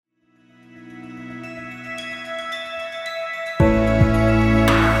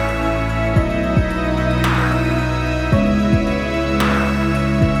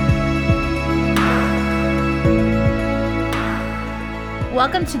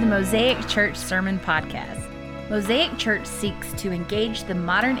Welcome to the Mosaic Church Sermon Podcast. Mosaic Church seeks to engage the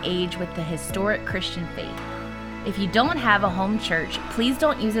modern age with the historic Christian faith. If you don't have a home church, please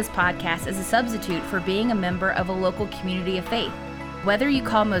don't use this podcast as a substitute for being a member of a local community of faith. Whether you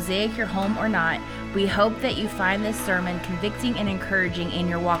call Mosaic your home or not, we hope that you find this sermon convicting and encouraging in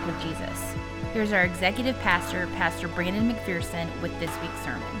your walk with Jesus. Here's our executive pastor, Pastor Brandon McPherson, with this week's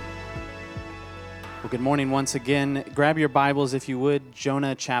sermon. Well, good morning once again. Grab your Bibles if you would.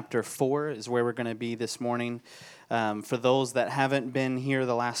 Jonah chapter 4 is where we're going to be this morning. For those that haven't been here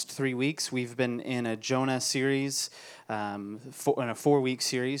the last 3 weeks, we've been in a Jonah series, in a 4-week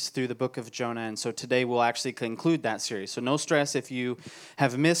series through the book of Jonah. And so today we'll actually conclude that series. So no stress if you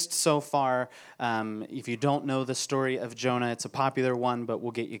have missed so far. If you don't know the story of Jonah, it's a popular one, but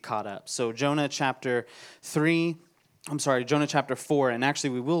we'll get you caught up. So Jonah chapter 4, and actually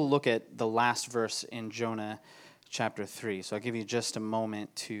we will look at the last verse in Jonah chapter 3. So I'll give you just a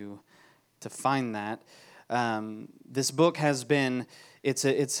moment to find that. This book has been, it's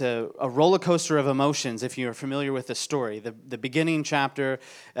a roller coaster of emotions if you're familiar with the story. The beginning chapter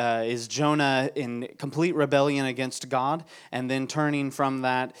is Jonah in complete rebellion against God, and then turning from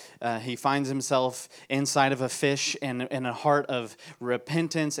that, he finds himself inside of a fish and in a heart of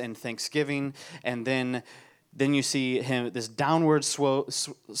repentance and thanksgiving, and then you see him this downward slope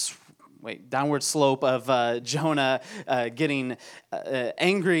of Jonah getting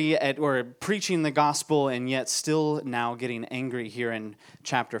angry at or preaching the gospel, and yet still now getting angry here in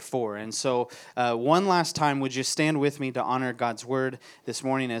chapter 4. And so one last time, would you stand with me to honor God's word this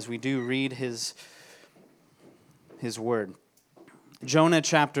morning as we do read His word. Jonah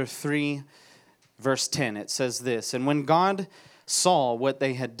chapter 3, verse 10, it says this, "And when God saw what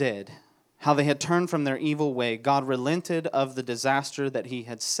they had did, how they had turned from their evil way, God relented of the disaster that He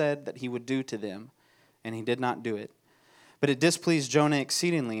had said that He would do to them, and He did not do it. But it displeased Jonah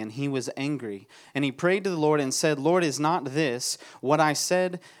exceedingly, and he was angry. And he prayed to the Lord and said, Lord, is not this what I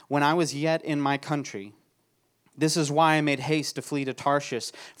said when I was yet in my country? This is why I made haste to flee to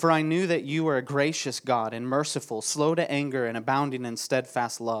Tarshish, for I knew that you are a gracious God and merciful, slow to anger and abounding in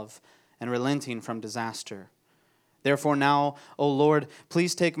steadfast love, and relenting from disaster. Therefore now, O Lord,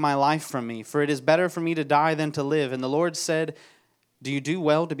 please take my life from me, for it is better for me to die than to live. And the Lord said, do you do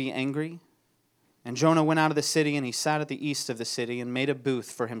well to be angry? And Jonah went out of the city, and he sat at the east of the city, and made a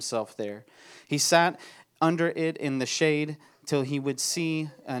booth for himself there. He sat under it in the shade till he would see,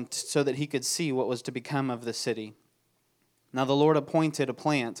 and so that he could see what was to become of the city. Now the Lord appointed a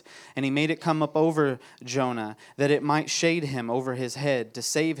plant, and He made it come up over Jonah, that it might shade him over his head, to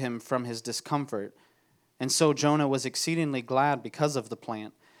save him from his discomfort. And so Jonah was exceedingly glad because of the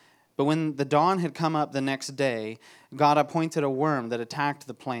plant. But when the dawn had come up the next day, God appointed a worm that attacked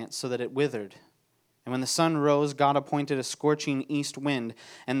the plant so that it withered. And when the sun rose, God appointed a scorching east wind,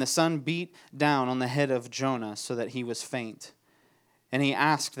 and the sun beat down on the head of Jonah so that he was faint. And he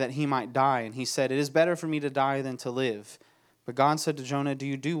asked that he might die, and he said, it is better for me to die than to live. But God said to Jonah, do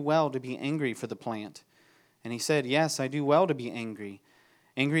you do well to be angry for the plant? And he said, yes, I do well to be angry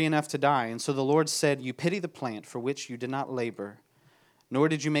enough to die. And so the Lord said, you pity the plant for which you did not labor, nor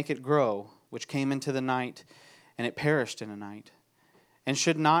did you make it grow, which came into the night, and it perished in a night. And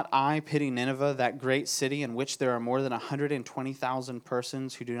should not I pity Nineveh, that great city in which there are more than 120,000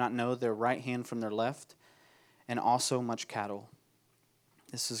 persons who do not know their right hand from their left, and also much cattle?"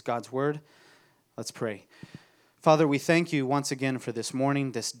 This is God's word. Let's pray. Father, we thank you once again for this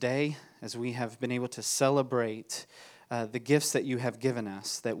morning, this day, as we have been able to celebrate the gifts that you have given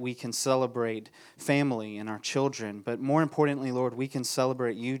us, that we can celebrate family and our children. But more importantly, Lord, we can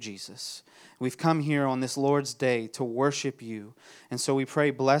celebrate you, Jesus. We've come here on this Lord's Day to worship you. And so we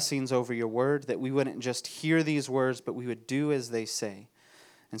pray blessings over your word, that we wouldn't just hear these words, but we would do as they say.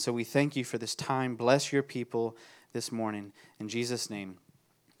 And so we thank you for this time. Bless your people this morning. In Jesus' name,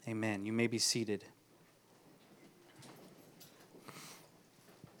 amen. You may be seated.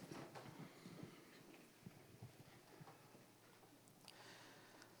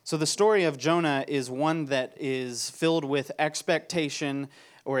 So the story of Jonah is one that is filled with expectation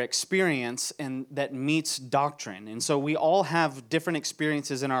or experience and that meets doctrine. And so we all have different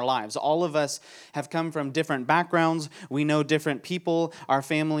experiences in our lives. All of us have come from different backgrounds. We know different people. Our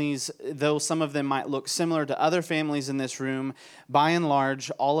families, though some of them might look similar to other families in this room, by and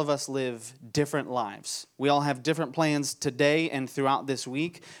large, all of us live different lives. We all have different plans today and throughout this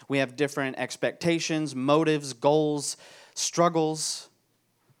week. We have different expectations, motives, goals, struggles.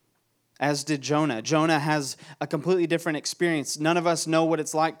 As did Jonah. Jonah has a completely different experience. None of us know what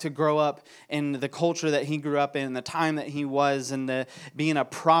it's like to grow up in the culture that he grew up in, the time that he was, and being a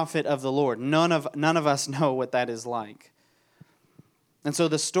prophet of the Lord. None of us know what that is like. And so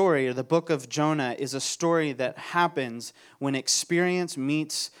the story, or the book of Jonah, is a story that happens when experience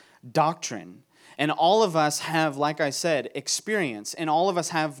meets doctrine. And all of us have, like I said, experience, and all of us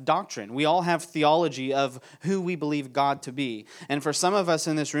have doctrine. We all have theology of who we believe God to be. And for some of us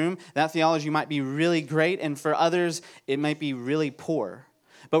in this room, that theology might be really great, and for others, it might be really poor.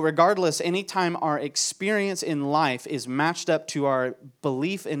 But regardless, anytime our experience in life is matched up to our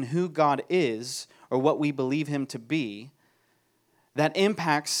belief in who God is, or what we believe him to be, that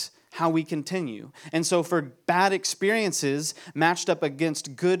impacts how we continue. And so for bad experiences matched up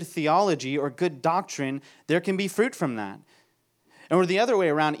against good theology or good doctrine, there can be fruit from that. Or the other way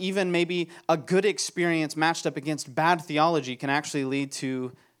around, even maybe a good experience matched up against bad theology can actually lead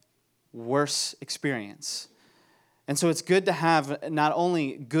to worse experience. And so it's good to have not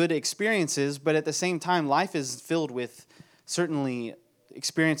only good experiences, but at the same time, life is filled with certainly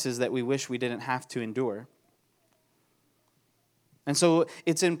experiences that we wish we didn't have to endure. And so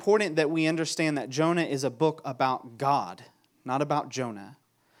it's important that we understand that Jonah is a book about God, not about Jonah.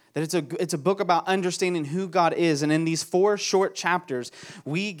 That it's a book about understanding who God is. And in these 4 short chapters,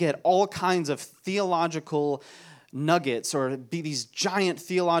 we get all kinds of theological nuggets, or these giant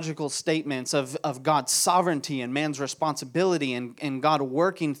theological statements of God's sovereignty and man's responsibility, and God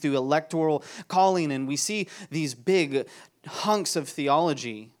working through electoral calling. And we see these big hunks of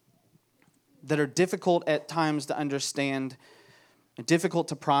theology that are difficult at times to understand, difficult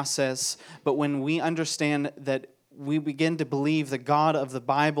to process, but when we understand that we begin to believe the God of the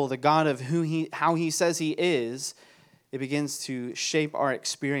Bible, the God of how he says he is, it begins to shape our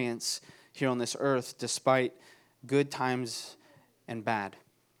experience here on this earth despite good times and bad.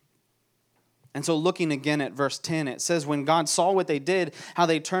 And so looking again at verse 10, it says, when God saw what they did, how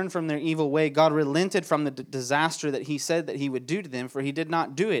they turned from their evil way, God relented from the disaster that he said that he would do to them, for he did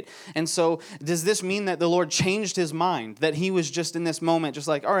not do it. And so does this mean that the Lord changed his mind? That he was just in this moment, just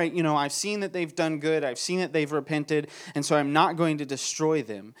like, all right, I've seen that they've done good. I've seen that they've repented. And so I'm not going to destroy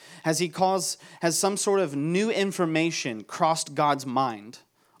them. Has some sort of new information crossed God's mind?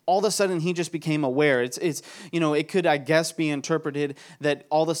 All of a sudden, he just became aware. It could, I guess, be interpreted that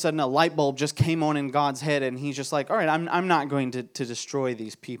all of a sudden a light bulb just came on in God's head, and he's just like, all right, I'm not going to destroy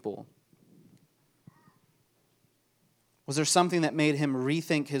these people. Was there something that made him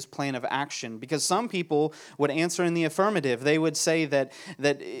rethink his plan of action? Because some people would answer in the affirmative. They would say that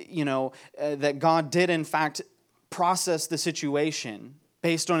God did, in fact, process the situation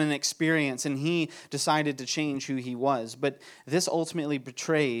based on an experience, and he decided to change who he was. But this ultimately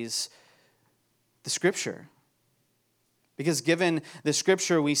betrays the Scripture. Because given the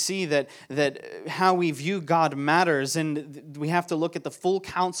Scripture, we see that how we view God matters, and we have to look at the full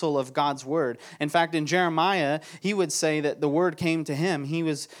counsel of God's Word. In fact, in Jeremiah, he would say that the Word came to him. He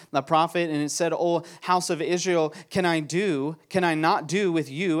was a prophet, and it said, "O house of Israel, can I not do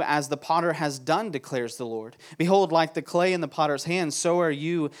with you as the potter has done, declares the Lord? Behold, like the clay in the potter's hand, so are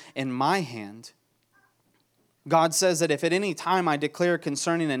you in my hand." God says that if at any time I declare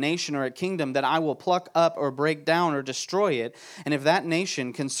concerning a nation or a kingdom that I will pluck up or break down or destroy it, and if that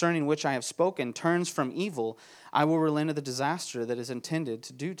nation concerning which I have spoken turns from evil, I will relent of the disaster that is intended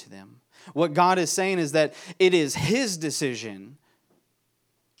to do to them. What God is saying is that it is his decision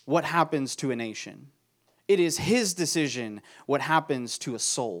what happens to a nation. It is his decision what happens to a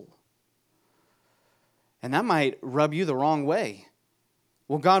soul. And that might rub you the wrong way.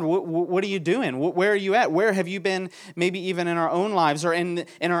 Well, God, what are you doing? Where are you at? Where have you been, maybe even in our own lives or in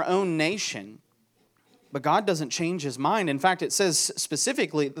our own nation? But God doesn't change his mind. In fact, it says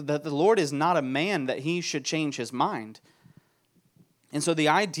specifically that the Lord is not a man that he should change his mind. And so the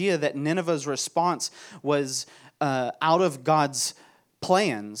idea that Nineveh's response was out of God's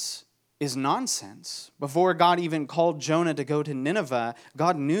plans is nonsense. Before God even called Jonah to go to Nineveh,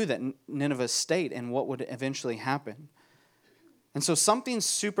 God knew that Nineveh's state and what would eventually happen. And so something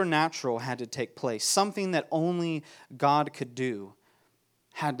supernatural had to take place. Something that only God could do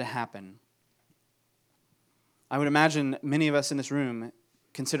had to happen. I would imagine many of us in this room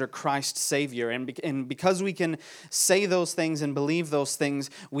consider Christ Savior. And because we can say those things and believe those things,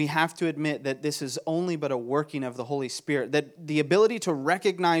 we have to admit that this is only but a working of the Holy Spirit. That the ability to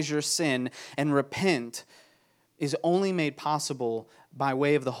recognize your sin and repent is only made possible by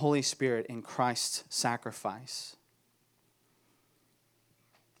way of the Holy Spirit in Christ's sacrifice.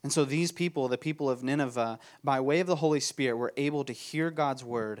 And so these people, the people of Nineveh, by way of the Holy Spirit, were able to hear God's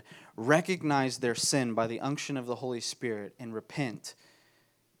word, recognize their sin by the unction of the Holy Spirit, and repent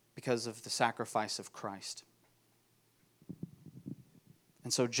because of the sacrifice of Christ.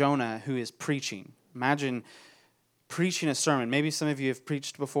 And so Jonah, who is preaching, imagine preaching a sermon. Maybe some of you have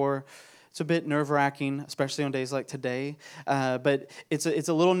preached before. It's a bit nerve-wracking, especially on days like today. But it's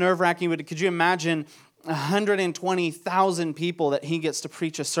a little nerve-wracking. But could you imagine 120,000 people that he gets to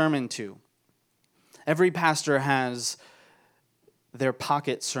preach a sermon to? Every pastor has their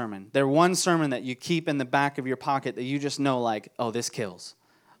pocket sermon. Their one sermon that you keep in the back of your pocket that you just know, like, oh, this kills.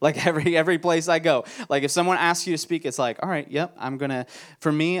 Like every place I go. Like if someone asks you to speak, it's like, all right, yep,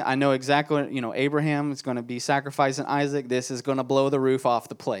 for me, I know exactly, Abraham is going to be sacrificing Isaac. This is going to blow the roof off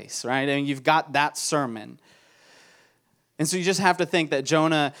the place, right? And you've got that sermon. And so you just have to think that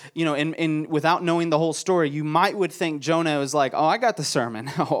Jonah, without knowing the whole story, you would think Jonah was like, oh, I got the sermon.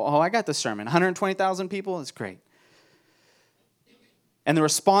 Oh, I got the sermon. 120,000 people, that's great. And the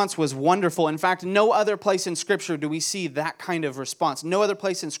response was wonderful. In fact, no other place in Scripture do we see that kind of response. No other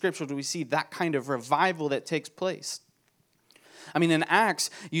place in Scripture do we see that kind of revival that takes place. I mean, in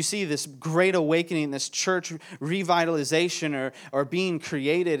Acts, you see this great awakening, this church revitalization or being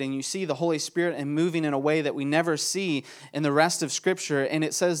created, and you see the Holy Spirit and moving in a way that we never see in the rest of Scripture. And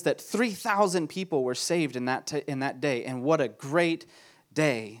it says that 3,000 people were saved in that day, and what a great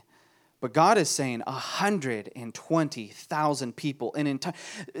day. But God is saying 120,000 people,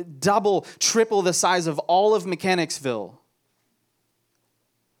 double, triple the size of all of Mechanicsville,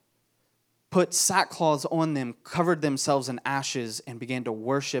 put sackcloths on them, covered themselves in ashes, and began to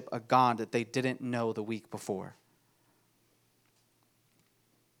worship a God that they didn't know the week before.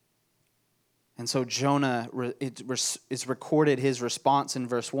 And so Jonah, it's recorded his response in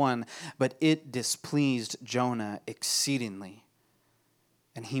verse 1, but it displeased Jonah exceedingly,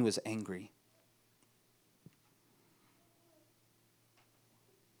 and he was angry.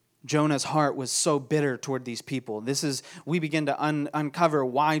 Jonah's heart was so bitter toward these people. We begin to uncover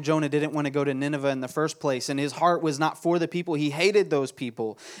why Jonah didn't want to go to Nineveh in the first place. And his heart was not for the people. He hated those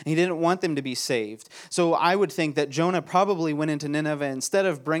people. And he didn't want them to be saved. So I would think that Jonah probably went into Nineveh instead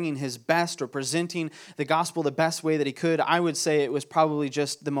of bringing his best or presenting the gospel the best way that he could. I would say it was probably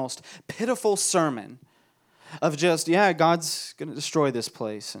just the most pitiful sermon of just, yeah, God's going to destroy this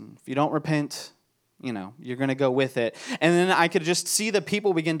place. And if you don't repent, you're going to go with it. And then I could just see the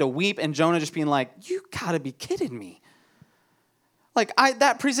people begin to weep and Jonah just being like, you got to be kidding me. Like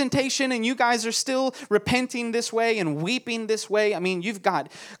that presentation and you guys are still repenting this way and weeping this way. I mean, you've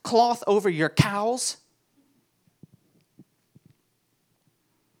got cloth over your cows.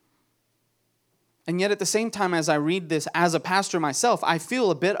 And yet at the same time, as I read this as a pastor myself, I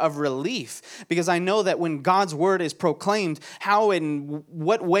feel a bit of relief because I know that when God's word is proclaimed, how and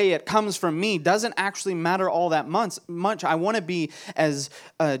what way it comes from me doesn't actually matter all that much. I want to be as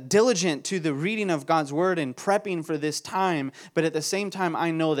diligent to the reading of God's word and prepping for this time. But at the same time,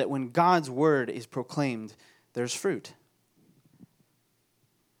 I know that when God's word is proclaimed, there's fruit.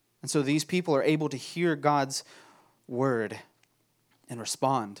 And so these people are able to hear God's word and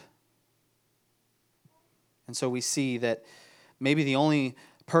respond. And so we see that maybe the only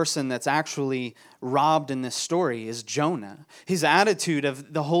person that's actually robbed in this story is Jonah. His attitude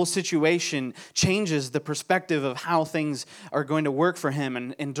of the whole situation changes the perspective of how things are going to work for him.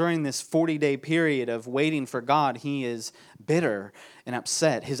 And during this 40-day period of waiting for God, he is bitter and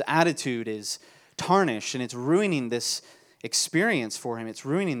upset. His attitude is tarnished, and it's ruining this experience for him. It's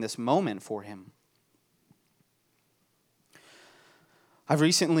ruining this moment for him. I've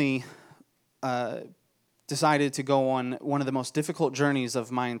recently decided to go on one of the most difficult journeys of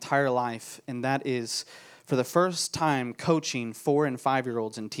my entire life, and that is for the first time coaching 4- and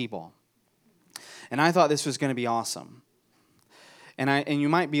 5-year-olds in T-ball. And I thought this was going to be awesome. And you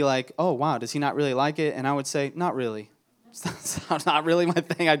might be like, oh, wow, does he not really like it? And I would say, not really. It's not really my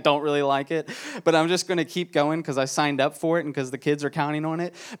thing. I don't really like it. But I'm just going to keep going because I signed up for it and because the kids are counting on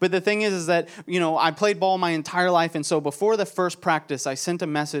it. But the thing is that, I played ball my entire life. And so before the first practice, I sent a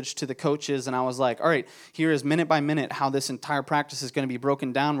message to the coaches. And I was like, all right, here is minute by minute how this entire practice is going to be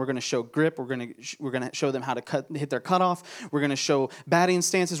broken down. We're going to show grip. We're going to show them how to hit their cutoff. We're going to show batting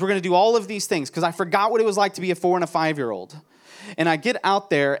stances. We're going to do all of these things because I forgot what it was like to be a 4- and 5-year-old. And I get out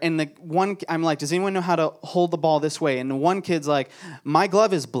there, and I'm like, does anyone know how to hold the ball this way? And the one kid's like, my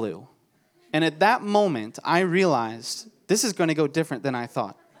glove is blue. And at that moment, I realized this is going to go different than I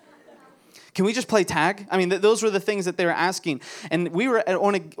thought. Can we just play tag? I mean, those were the things that they were asking. And we were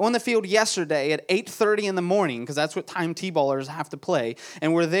on the field yesterday at 8:30 in the morning, because that's what time T-ballers have to play.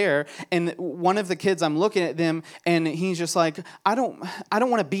 And we're there, and one of the kids, I'm looking at them, and he's just like, I don't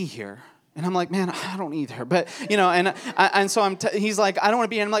want to be here. And I'm like, man, I don't either. But, and so he's like, I don't want to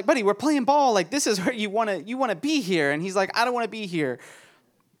be here. And I'm like, buddy, we're playing ball. Like, this is where you want to be here. And he's like, I don't want to be here.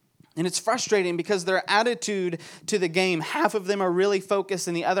 And it's frustrating because their attitude to the game, half of them are really focused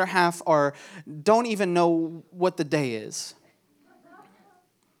and the other half don't even know what the day is.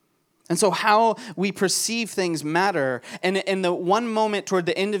 And so how we perceive things matter. And in the one moment toward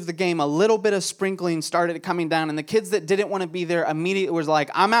the end of the game, a little bit of sprinkling started coming down. And the kids that didn't want to be there immediately was like,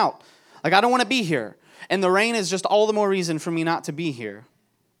 I'm out. Like, I don't want to be here. And the rain is just all the more reason for me not to be here.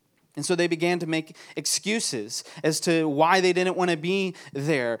 And so they began to make excuses as to why they didn't want to be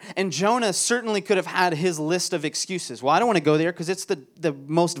there. And Jonah certainly could have had his list of excuses. Well, I don't want to go there because it's the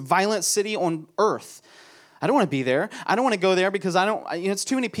most violent city on earth. I don't want to be there. I don't want to go there because it's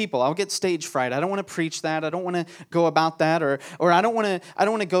too many people. I'll get stage fright. I don't want to preach that. I don't want to go about that. Or I don't want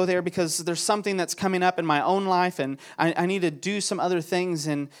to go there because there's something that's coming up in my own life and I need to do some other things.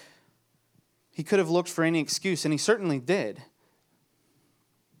 And he could have looked for any excuse, and he certainly did.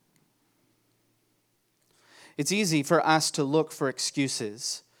 It's easy for us to look for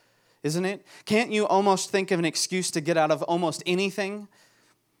excuses, isn't it? Can't you almost think of an excuse to get out of almost anything?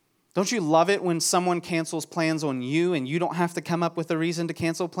 Don't you love it when someone cancels plans on you and you don't have to come up with a reason to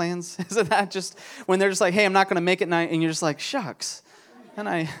cancel plans? Isn't that just when they're just like, hey, I'm not going to make it tonight, and you're just like, shucks. And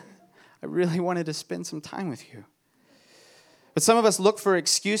I really wanted to spend some time with you. But some of us look for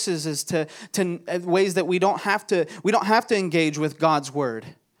excuses as to ways that we don't have to engage with God's word.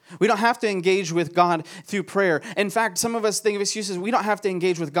 We don't have to engage with God through prayer. In fact, some of us think of excuses. We don't have to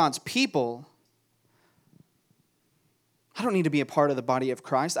engage with God's people. I don't need to be a part of the body of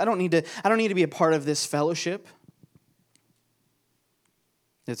Christ. I don't need to be a part of this fellowship.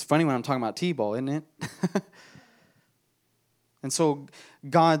 It's funny when I'm talking about T-ball, isn't it? And so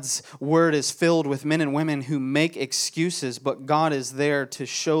God's word is filled with men and women who make excuses, but God is there to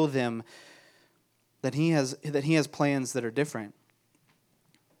show them that He has plans that are different.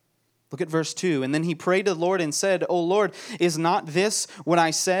 Look at verse 2. And then he prayed to the Lord and said, O Lord, is not this what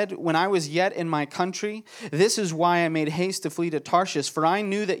I said when I was yet in my country? This is why I made haste to flee to Tarshish, for I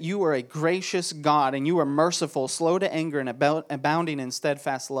knew that you are a gracious God, and you are merciful, slow to anger, and abounding in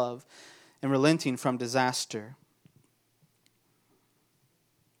steadfast love, and relenting from disaster.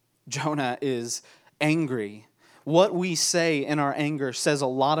 Jonah is angry. What we say in our anger says a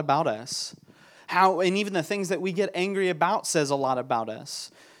lot about us. And even the things that we get angry about says a lot about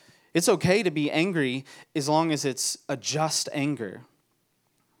us. It's okay to be angry as long as it's a just anger.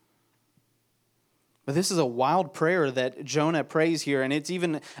 But this is a wild prayer that Jonah prays here, and it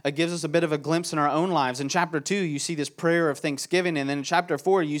gives us a bit of a glimpse in our own lives. In chapter 2, you see this prayer of thanksgiving, and then in chapter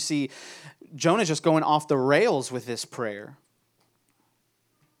 4, you see Jonah just going off the rails with this prayer.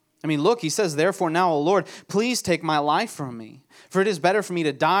 I mean, look, he says, therefore now, O Lord, please take my life from me, for it is better for me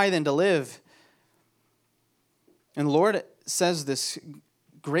to die than to live. And the Lord says this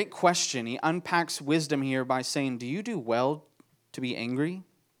great question. He unpacks wisdom here by saying, do you do well to be angry?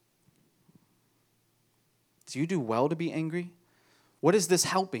 Do you do well to be angry? What is this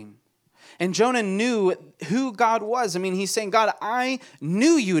helping? And Jonah knew who God was. I mean, he's saying, God, I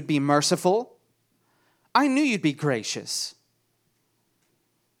knew you would be merciful. I knew you'd be gracious.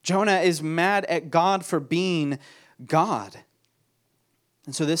 Jonah is mad at God for being God.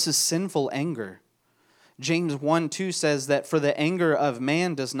 And so this is sinful anger. James 1:2 says that for the anger of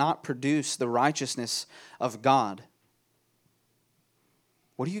man does not produce the righteousness of God.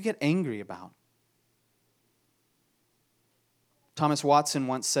 What do you get angry about? Thomas Watson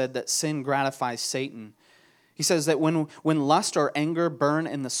once said that sin gratifies Satan. He says that when lust or anger burn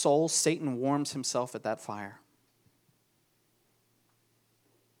in the soul, Satan warms himself at that fire.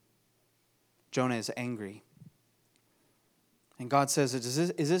 Jonah is angry. And God says,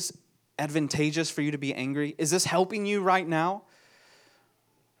 is this advantageous for you to be angry? Is this helping you right now?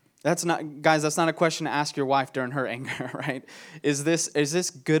 That's not a question to ask your wife during her anger, right? Is this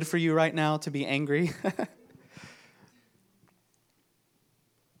good for you right now to be angry?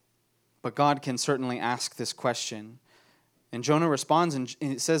 But God can certainly ask this question. And Jonah responds, and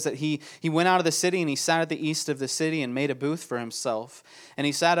it says that he went out of the city and he sat at the east of the city and made a booth for himself. And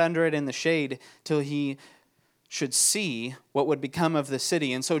he sat under it in the shade till he should see what would become of the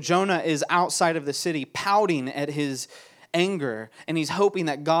city. And so Jonah is outside of the city pouting at his anger, and he's hoping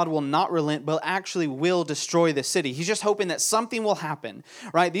that God will not relent, but actually will destroy the city. He's just hoping that something will happen,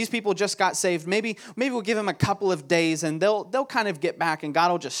 right? These people just got saved. Maybe we'll give them a couple of days, and they'll kind of get back, and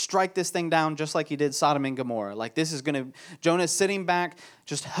God will just strike this thing down just like he did Sodom and Gomorrah. Like Jonah's sitting back,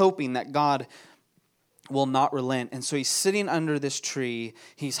 just hoping that God will not relent. And so he's sitting under this tree.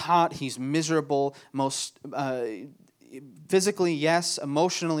 He's hot. He's miserable. Most physically, yes.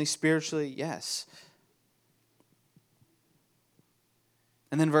 Emotionally, spiritually, yes.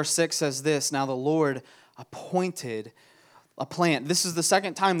 And then verse 6 says this, now the Lord appointed a plant. This is the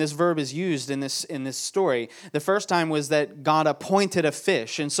second time this verb is used in this story. The first time was that God appointed a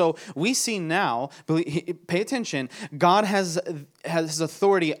fish. And so we see now, pay attention, God has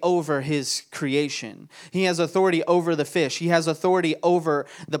authority over his creation. He has authority over the fish. He has authority over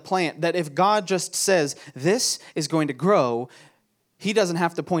the plant. That if God just says, this is going to grow, he doesn't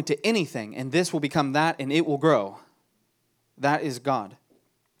have to point to anything, and this will become that, and it will grow. That is God.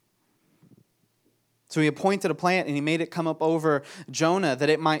 So he appointed a plant and he made it come up over Jonah that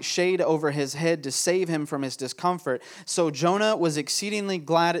it might shade over his head to save him from his discomfort. So Jonah was exceedingly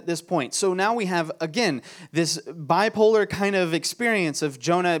glad at this point. So now we have, again, this bipolar kind of experience of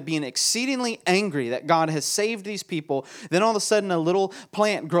Jonah being exceedingly angry that God has saved these people. Then all of a sudden a little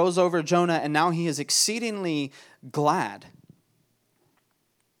plant grows over Jonah and now he is exceedingly glad.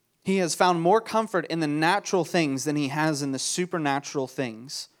 He has found more comfort in the natural things than he has in the supernatural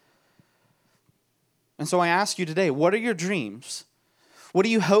things. And so I ask you today, what are your dreams? What do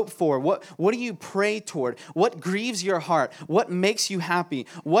you hope for? What do you pray toward? What grieves your heart? What makes you happy?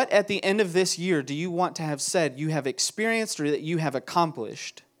 What at the end of this year do you want to have said you have experienced or that you have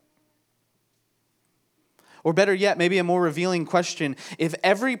accomplished? Or better yet, maybe a more revealing question, if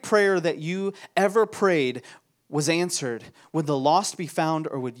every prayer that you ever prayed was answered, would the lost be found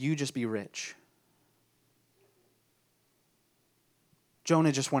or would you just be rich?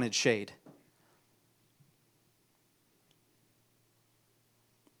 Jonah just wanted shade.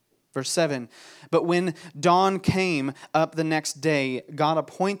 Verse 7, but when dawn came up the next day, God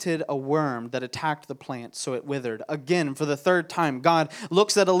appointed a worm that attacked the plant, so it withered. Again, for the third time, God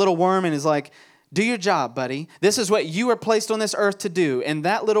looks at a little worm and is like, do your job, buddy. This is what you were placed on this earth to do. And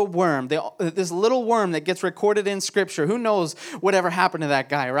that little worm, this little worm that gets recorded in Scripture, who knows whatever happened to that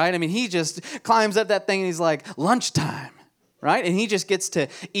guy, right? I mean, he just climbs up that thing and he's like, lunchtime, right? And he just gets to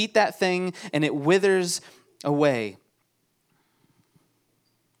eat that thing and it withers away.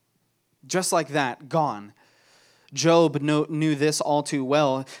 Just like that, gone. Job knew this all too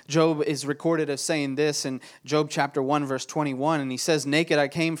well. Job is recorded as saying this in Job chapter 1, verse 21, and he says, naked I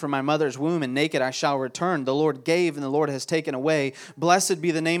came from my mother's womb, and naked I shall return. The Lord gave, and the Lord has taken away. Blessed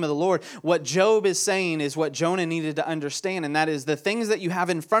be the name of the Lord. What Job is saying is what Jonah needed to understand, and that is the things that you have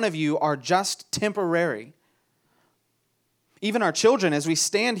in front of you are just temporary. Even our children, as we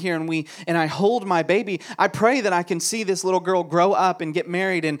stand here and I hold my baby, I pray that I can see this little girl grow up and get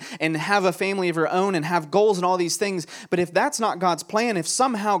married and have a family of her own and have goals and all these things. But if that's not God's plan, if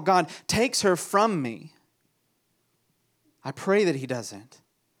somehow God takes her from me, I pray that he doesn't.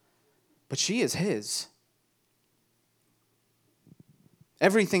 But she is his.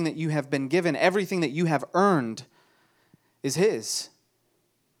 Everything that you have been given, everything that you have earned is his.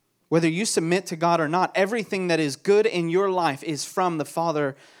 Whether you submit to God or not, everything that is good in your life is from the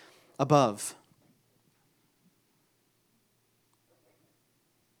Father above.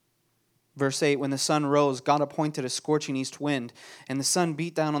 Verse 8, when the sun rose, God appointed a scorching east wind, and the sun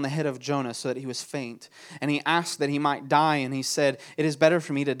beat down on the head of Jonah so that he was faint. And he asked that he might die, and he said, it is better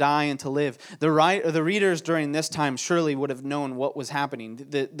for me to die and to live. The readers during this time surely would have known what was happening.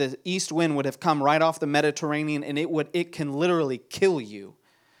 The east wind would have come right off the Mediterranean, and it can literally kill you,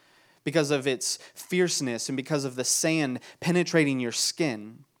 because of its fierceness and because of the sand penetrating your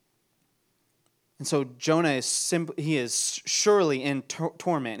skin. And so Jonah is surely in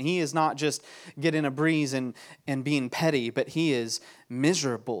torment. He is not just getting a breeze and being petty, but he is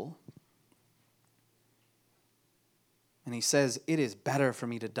miserable. And he says, it is better for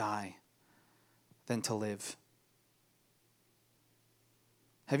me to die than to live.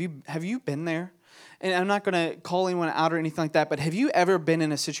 Have you been there? And I'm not going to call anyone out or anything like that, but have you ever been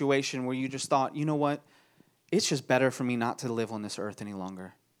in a situation where you just thought, you know what? It's just better for me not to live on this earth any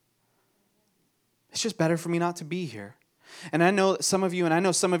longer. It's just better for me not to be here. And I know some of you, and I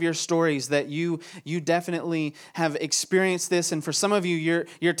know some of your stories that you definitely have experienced this. And for some of you,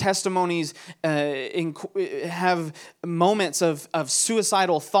 your testimonies have moments of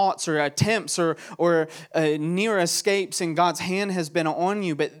suicidal thoughts or attempts or near escapes, and God's hand has been on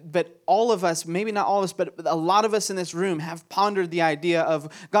you. But all of us, maybe not all of us, but a lot of us in this room have pondered the idea of,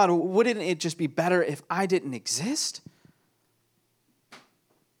 God, wouldn't it just be better if I didn't exist?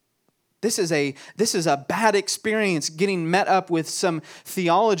 This is a bad experience getting met up with some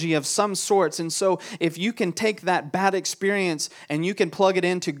theology of some sorts. And so if you can take that bad experience and you can plug it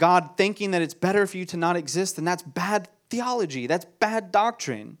into God thinking that it's better for you to not exist, then that's bad theology. That's bad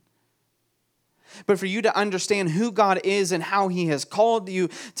doctrine. But for you to understand who God is and how he has called you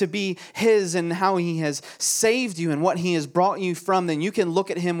to be his and how he has saved you and what he has brought you from, then you can look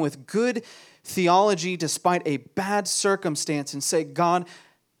at him with good theology despite a bad circumstance and say, God,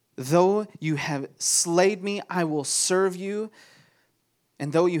 Though you have slayed me, I will serve you.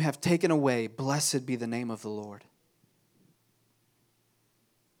 And though you have taken away, blessed be the name of the Lord.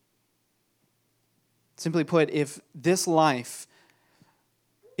 Simply put, if this life,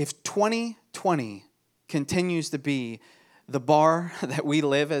 if 2020 continues to be the bar that we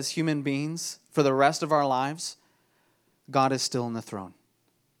live as human beings for the rest of our lives, God is still on the throne.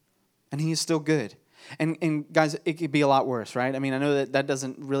 And He is still good. And guys, it could be a lot worse, right? I mean, I know that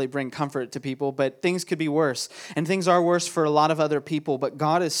doesn't really bring comfort to people, but things could be worse. And things are worse for a lot of other people, but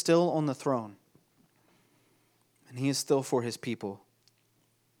God is still on the throne. And He is still for His people.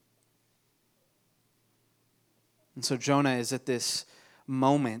 And so Jonah is at this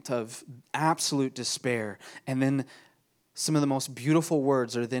moment of absolute despair. And then some of the most beautiful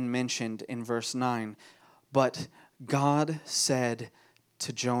words are then mentioned in verse 9. But God said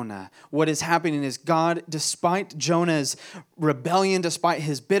to Jonah. What is happening is God, despite Jonah's rebellion, despite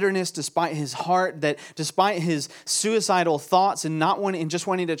his bitterness, despite his heart, that despite his suicidal thoughts and just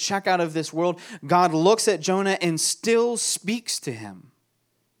wanting to check out of this world, God looks at Jonah and still speaks to him,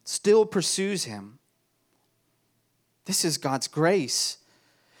 still pursues him. This is God's grace.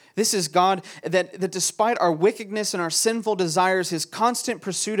 This is God that despite our wickedness and our sinful desires, His constant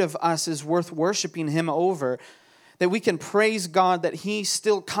pursuit of us is worth worshiping Him over. That we can praise God that He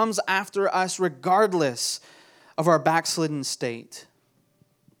still comes after us regardless of our backslidden state.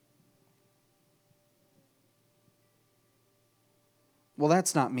 Well,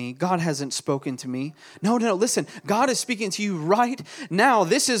 that's not me. God hasn't spoken to me. No, listen. God is speaking to you right now.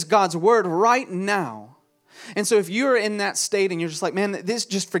 This is God's word right now. And so if you're in that state and you're just like, man,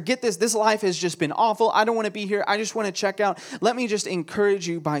 forget this. This life has just been awful. I don't want to be here. I just want to check out. Let me just encourage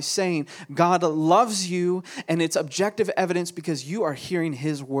you by saying God loves you, and it's objective evidence because you are hearing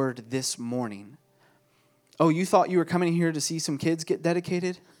His word this morning. Oh, you thought you were coming here to see some kids get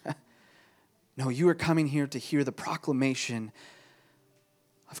dedicated? No, you are coming here to hear the proclamation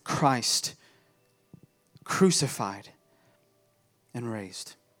of Christ crucified and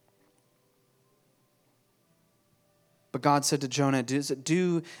raised. But God said to Jonah, does it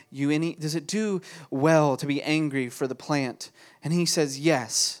do well to be angry for the plant? And he says,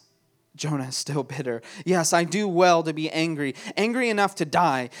 yes. Jonah is still bitter. Yes, I do well to be angry enough to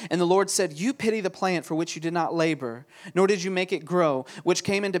die. And the Lord said, you pity the plant for which you did not labor, nor did you make it grow, which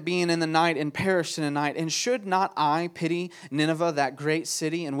came into being in the night and perished in the night. And should not I pity Nineveh, that great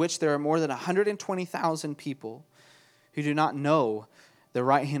city, in which there are more than 120,000 people who do not know their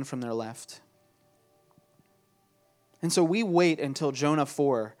right hand from their left? And so we wait until Jonah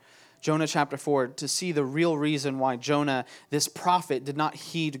chapter 4, to see the real reason why Jonah, this prophet, did not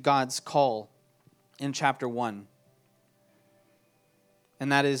heed God's call in chapter 1.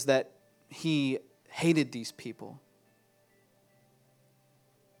 And that is that he hated these people.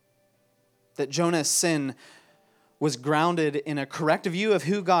 That Jonah's sin was grounded in a correct view of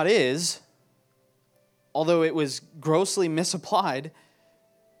who God is, although it was grossly misapplied.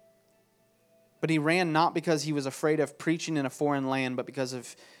 But he ran not because he was afraid of preaching in a foreign land, but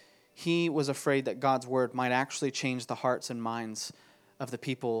because he was afraid that God's word might actually change the hearts and minds of the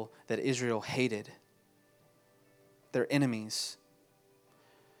people that Israel hated, their enemies.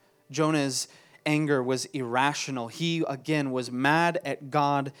 Jonah's anger was irrational. He, again, was mad at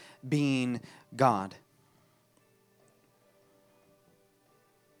God being God.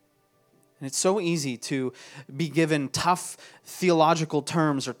 And it's so easy to be given tough theological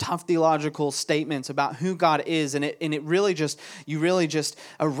terms or tough theological statements about who God is, and it really just, you really just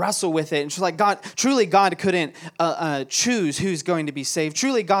wrestle with it. And it's like, truly God couldn't choose who's going to be saved.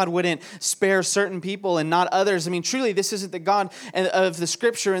 Truly God wouldn't spare certain people and not others. I mean, truly this isn't the God of the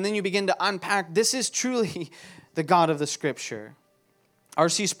Scripture. And then you begin to unpack, this is truly the God of the Scripture.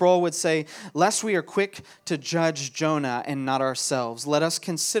 R.C. Sproul would say, lest we are quick to judge Jonah and not ourselves, let us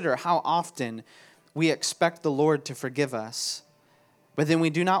consider how often we expect the Lord to forgive us, but then we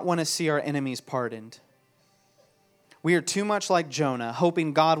do not want to see our enemies pardoned. We are too much like Jonah,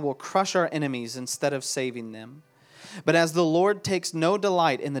 hoping God will crush our enemies instead of saving them. But as the Lord takes no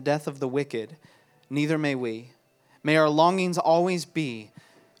delight in the death of the wicked, neither may we. May our longings always be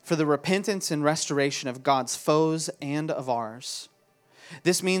for the repentance and restoration of God's foes and of ours.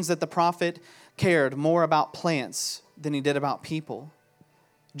 This means that the prophet cared more about plants than he did about people.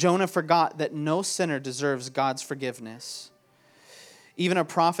 Jonah forgot that no sinner deserves God's forgiveness, even a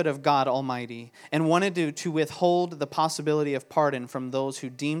prophet of God Almighty, and wanted to withhold the possibility of pardon from those who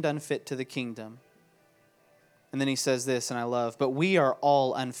deemed unfit to the kingdom. And then he says this, and I love, but we are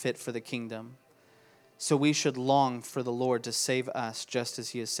all unfit for the kingdom, so we should long for the Lord to save us just as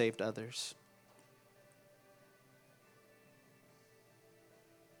He has saved others.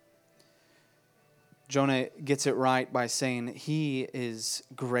 Jonah gets it right by saying he is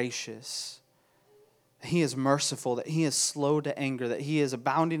gracious. He is merciful, that he is slow to anger, that he is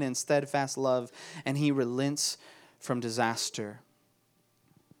abounding in steadfast love, and he relents from disaster.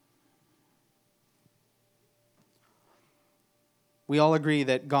 We all agree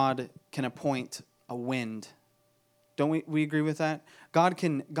that God can appoint a wind. Don't we agree with that? God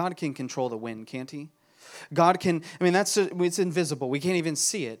can control the wind, can't he? God can, it's invisible. We can't even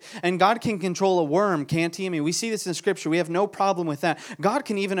see it. And God can control a worm, can't he? We see this in Scripture. We have no problem with that. God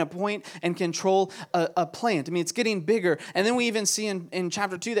can even appoint and control a plant. It's getting bigger. And then we even see in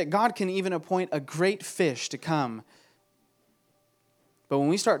chapter 2 that God can even appoint a great fish to come. But when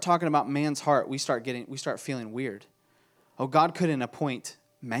we start talking about man's heart, we start feeling weird. Oh, God couldn't appoint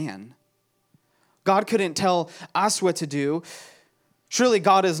man. God couldn't tell us what to do. Surely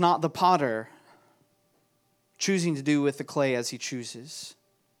God is not the potter, choosing to do with the clay as he chooses.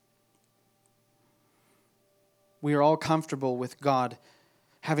 We are all comfortable with God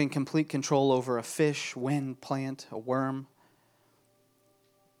having complete control over a fish, wind, plant, a worm.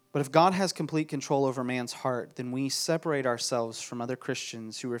 But if God has complete control over man's heart, then we separate ourselves from other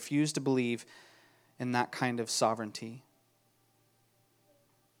Christians who refuse to believe in that kind of sovereignty.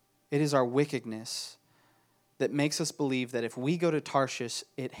 It is our wickedness that makes us believe that if we go to Tarshish,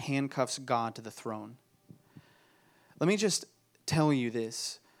 it handcuffs God to the throne. Let me just tell you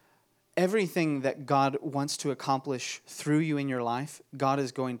this. Everything that God wants to accomplish through you in your life, God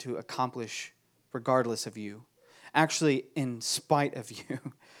is going to accomplish regardless of you. Actually, in spite of you.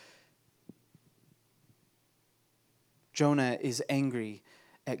 Jonah is angry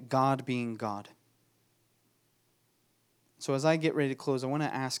at God being God. So as I get ready to close, I want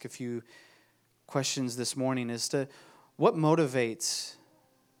to ask a few questions this morning as to what motivates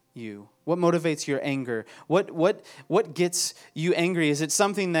you? What motivates your anger? What gets you angry? Is it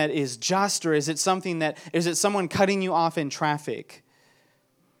something that is just, or is it someone cutting you off in traffic?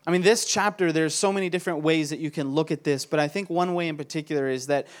 This chapter, there's so many different ways that you can look at this, but I think one way in particular is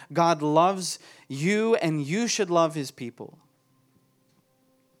that God loves you and you should love his people.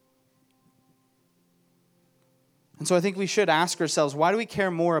 And so I think we should ask ourselves, why do we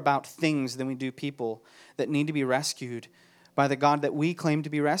care more about things than we do people that need to be rescued by the God that we claim to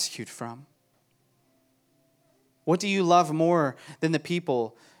be rescued from? What do you love more than the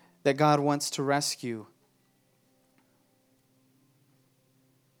people that God wants to rescue?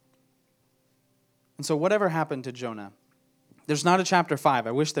 And so whatever happened to Jonah? There's not a chapter 5.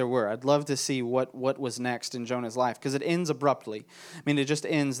 I wish there were. I'd love to see what was next in Jonah's life, because it ends abruptly. It just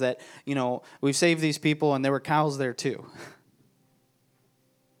ends that, we've saved these people and there were cows there too.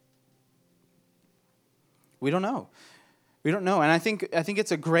 We don't know. And I think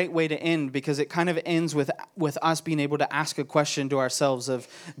it's a great way to end, because it kind of ends with us being able to ask a question to ourselves of,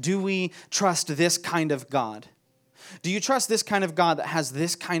 do we trust this kind of God? Do you trust this kind of God that has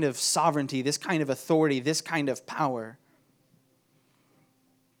this kind of sovereignty, this kind of authority, this kind of power?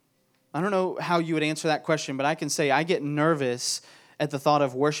 I don't know how you would answer that question, but I can say I get nervous at the thought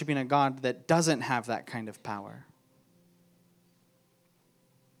of worshiping a God that doesn't have that kind of power.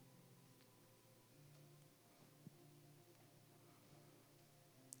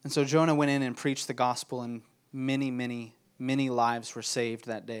 And so Jonah went in and preached the gospel, and many, many, many lives were saved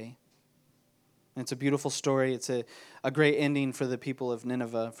that day. And it's a beautiful story. It's a great ending for the people of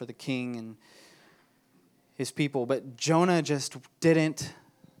Nineveh, for the king and his people. But Jonah just didn't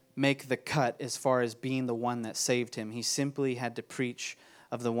make the cut as far as being the one that saved him. He simply had to preach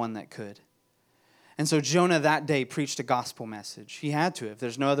of the one that could. And so Jonah that day preached a gospel message. He had to have.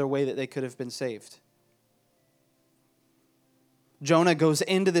 There's no other way that they could have been saved. Jonah goes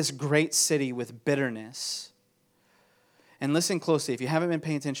into this great city with bitterness. And listen closely. If you haven't been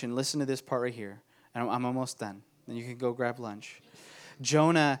paying attention, listen to this part right here. And I'm almost done. Then you can go grab lunch.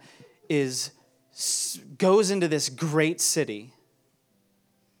 Jonah goes into this great city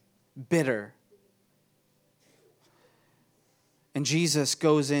bitter. And Jesus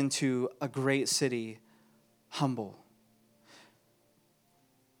goes into a great city humble.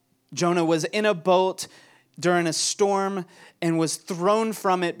 Jonah was in a boat during a storm and was thrown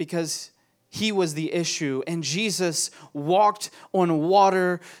from it because he was the issue. And Jesus walked on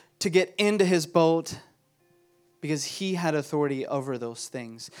water to get into his boat because he had authority over those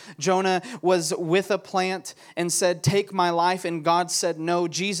things. Jonah was with a plant and said, "Take my life," and God said no.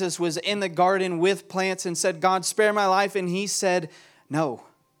 Jesus was in the garden with plants and said, "God, spare my life," and he said no.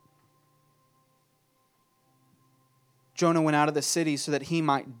 Jonah went out of the city so that he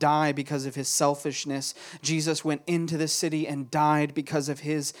might die because of his selfishness. Jesus went into the city and died because of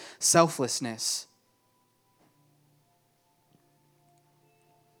his selflessness.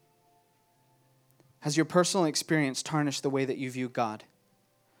 Has your personal experience tarnished the way that you view God?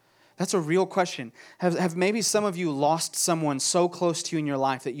 That's a real question. Have maybe some of you lost someone so close to you in your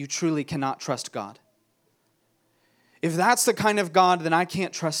life that you truly cannot trust God? If that's the kind of God, then I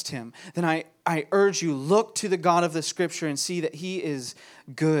can't trust him. Then I urge you, look to the God of the Scripture and see that he is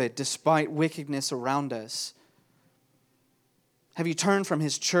good despite wickedness around us. Have you turned from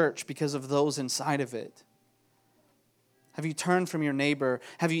his church because of those inside of it? Have you turned from your neighbor?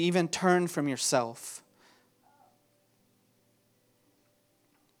 Have you even turned from yourself?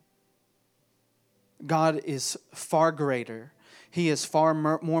 God is far greater. He is far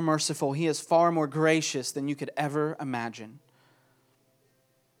more merciful. He is far more gracious than you could ever imagine.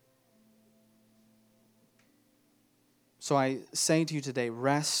 So I say to you today,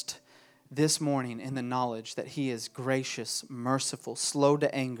 rest this morning in the knowledge that he is gracious, merciful, slow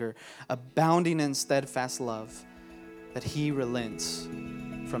to anger, abounding in steadfast love, that he relents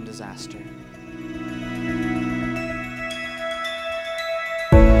from disaster.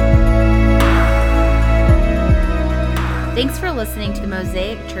 Thanks for listening to the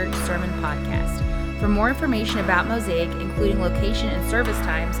Mosaic Church Sermon Podcast. For more information about Mosaic, including location and service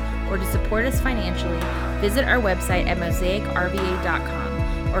times, or to support us financially, visit our website at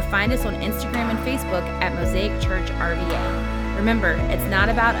mosaicrva.com or find us on Instagram and Facebook at Mosaic Church RVA. Remember, it's not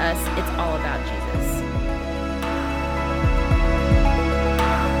about us, it's all about Jesus.